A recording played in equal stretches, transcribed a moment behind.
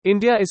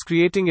India is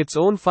creating its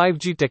own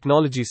 5G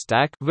technology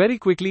stack very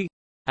quickly.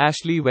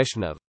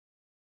 Vaishnaw.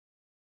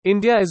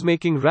 India is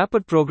making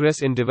rapid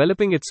progress in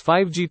developing its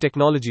 5G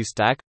technology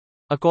stack,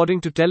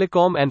 according to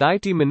Telecom and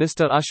IT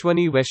Minister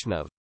Ashwini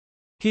Vaishnaw.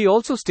 He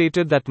also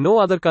stated that no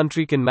other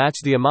country can match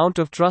the amount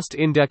of trust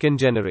India can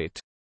generate.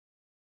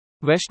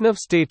 Vaishnaw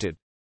stated,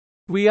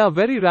 "We are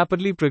very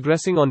rapidly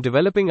progressing on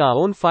developing our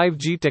own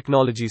 5G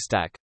technology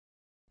stack.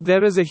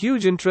 There is a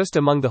huge interest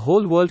among the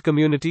whole world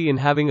community in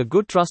having a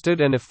good, trusted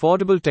and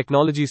affordable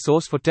technology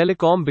source for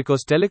telecom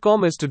because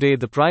telecom is today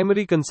the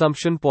primary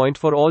consumption point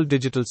for all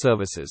digital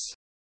services.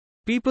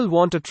 People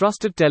want a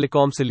trusted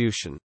telecom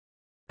solution.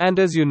 And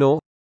as you know,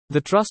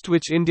 the trust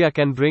which India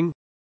can bring,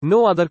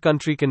 no other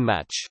country can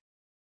match.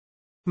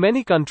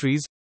 Many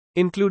countries,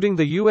 including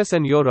the US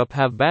and Europe,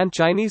 have banned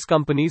Chinese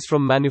companies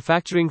from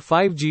manufacturing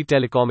 5G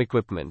telecom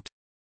equipment.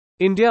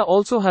 India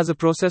also has a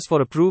process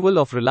for approval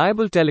of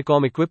reliable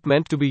telecom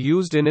equipment to be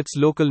used in its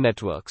local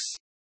networks."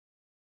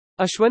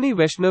 Ashwini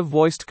Vaishnaw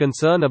voiced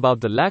concern about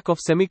the lack of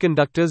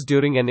semiconductors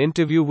during an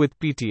interview with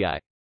PTI.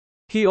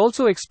 He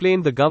also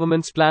explained the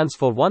government's plans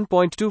for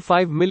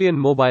 1.25 million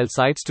mobile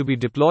sites to be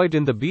deployed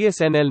in the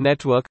BSNL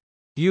network,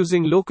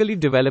 using locally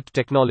developed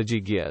technology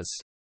gears.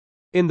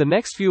 In the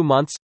next few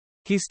months,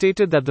 he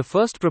stated that the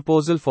first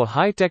proposal for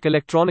high-tech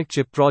electronic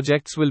chip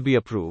projects will be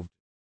approved.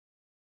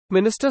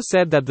 Minister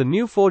said that the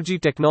new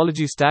 4G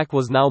technology stack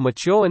was now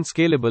mature and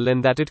scalable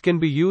and that it can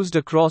be used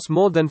across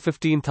more than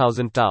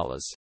 15,000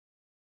 towers.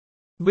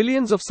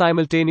 Billions of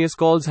simultaneous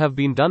calls have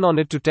been done on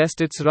it to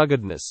test its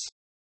ruggedness.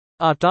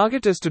 Our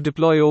target is to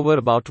deploy over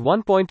about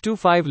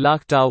 1.25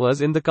 lakh towers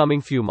in the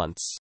coming few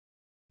months.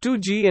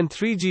 2G and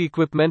 3G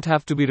equipment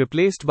have to be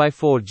replaced by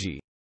 4G.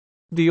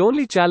 The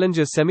only challenge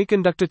is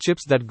semiconductor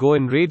chips that go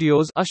in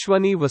radios,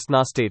 Ashwini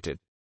Vaishnaw stated.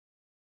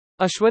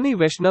 Ashwini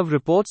Vaishnaw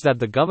reports that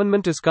the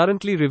government is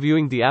currently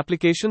reviewing the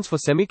applications for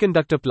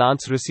semiconductor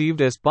plants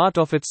received as part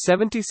of its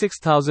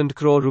 76,000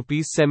 crore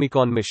rupees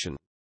Semicon mission.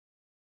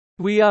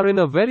 We are in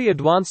a very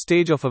advanced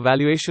stage of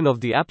evaluation of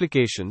the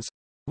applications,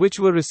 which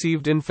were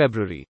received in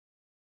February.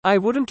 I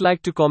wouldn't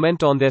like to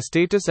comment on their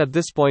status at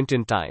this point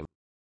in time.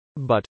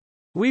 But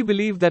we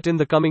believe that in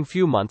the coming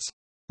few months,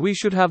 we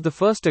should have the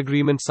first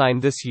agreement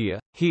signed this year,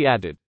 he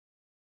added.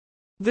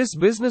 This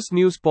business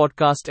news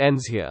podcast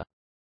ends here.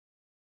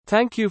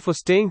 Thank you for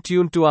staying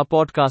tuned to our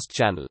podcast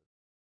channel.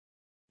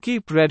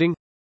 Keep reading,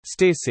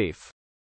 stay safe.